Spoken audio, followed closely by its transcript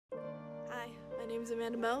My name is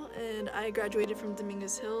Amanda Mel, and I graduated from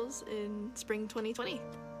Dominguez Hills in spring 2020.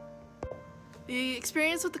 The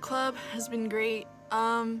experience with the club has been great.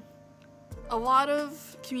 A lot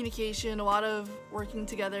of communication, a lot of working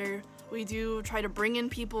together. We do try to bring in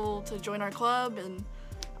people to join our club and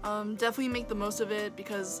definitely make the most of it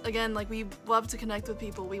because, again, like, we love to connect with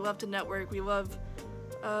people, we love to network, we love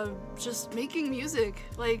just making music.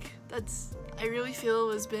 Like, I really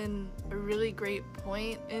feel has been a really great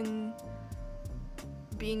point in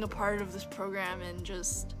being a part of this program, and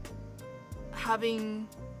just having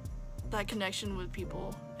that connection with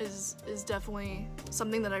people is definitely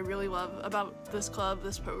something that I really love about this club,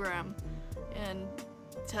 this program, and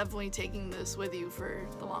definitely taking this with you for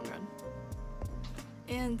the long run.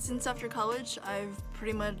 And since after college, I've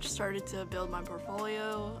pretty much started to build my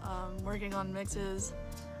portfolio, working on mixes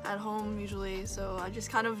at home usually, so I've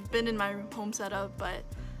just kind of been in my home setup, but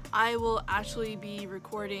I will actually be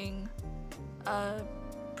recording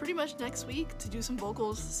pretty much next week to do some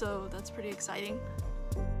vocals, so that's pretty exciting.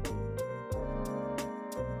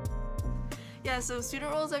 Yeah, so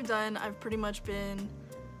student roles I've done, I've pretty much been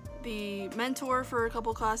the mentor for a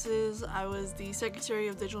couple classes, I was the secretary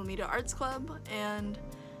of Digital Media Arts Club, and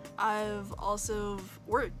I've also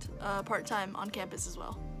worked part-time on campus as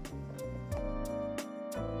well.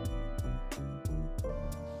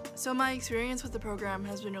 So my experience with the program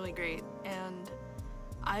has been really great, and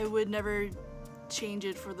I would never change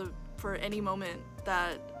it for any moment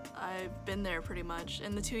that I've been there pretty much.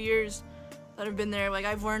 In the 2 years that I've been there, like,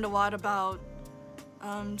 I've learned a lot about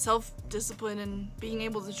self-discipline and being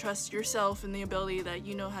able to trust yourself and the ability that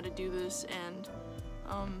you know how to do this, and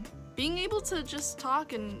being able to just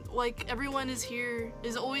talk, and like, everyone is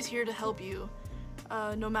always here to help you,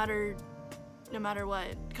 no matter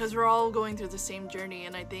what, because we're all going through the same journey,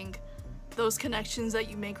 and I think those connections that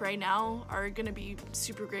you make right now are gonna be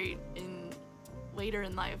super great later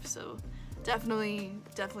in life, so definitely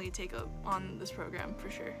take up on this program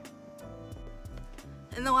for sure.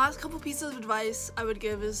 And the last couple pieces of advice I would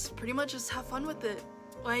give is pretty much just have fun with it.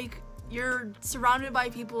 Like, you're surrounded by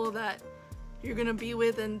people that you're gonna be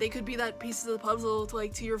with, and they could be that piece of the puzzle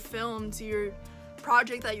to your film, to your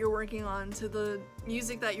project that you're working on, to the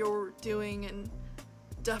music that you're doing, and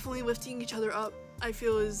definitely lifting each other up, I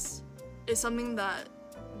feel is something that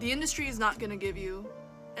the industry is not gonna give you,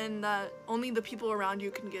 and that only the people around you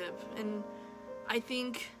can give. And I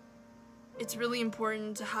think it's really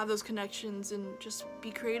important to have those connections and just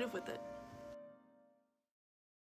be creative with it.